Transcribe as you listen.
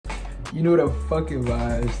You know the fucking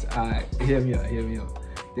vibes. Alright, hear me out.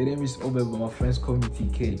 The name is Obed, but my friends call me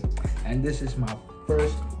TK. And this is my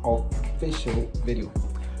first official video.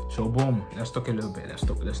 So boom, let's talk a little bit. Let's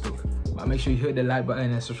talk. But make sure you hit the like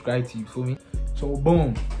button and subscribe to you, feel me? So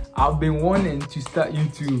boom, I've been wanting to start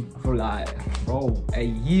YouTube for like, bro, a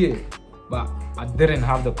year. But I didn't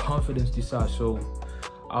have the confidence to start. So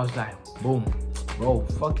I was like, boom, bro,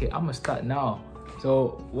 fuck it, I'ma start now.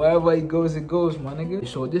 So wherever it goes, my nigga.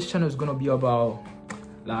 So this channel is gonna be about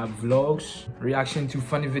like vlogs, reaction to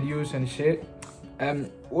funny videos and shit.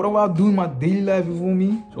 What about doing my daily life, you feel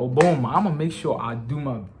me? So boom, I'ma make sure I do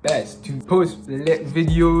my best to post lit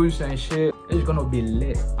videos and shit. It's gonna be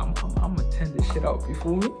lit. I'ma turn this shit out, you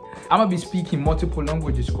feel me? I'ma be speaking multiple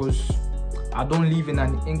languages because I don't live in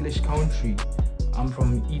an English country. I'm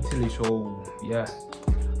from Italy, so yeah.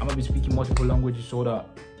 I'ma be speaking multiple languages so that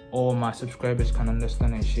all my subscribers can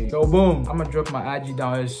understand and shit. So boom, I'ma drop my IG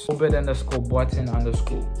down as Obed_Boateng_.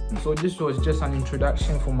 So this was just an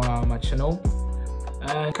introduction for my channel.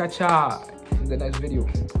 And catch ya in the next video.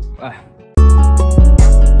 Bye.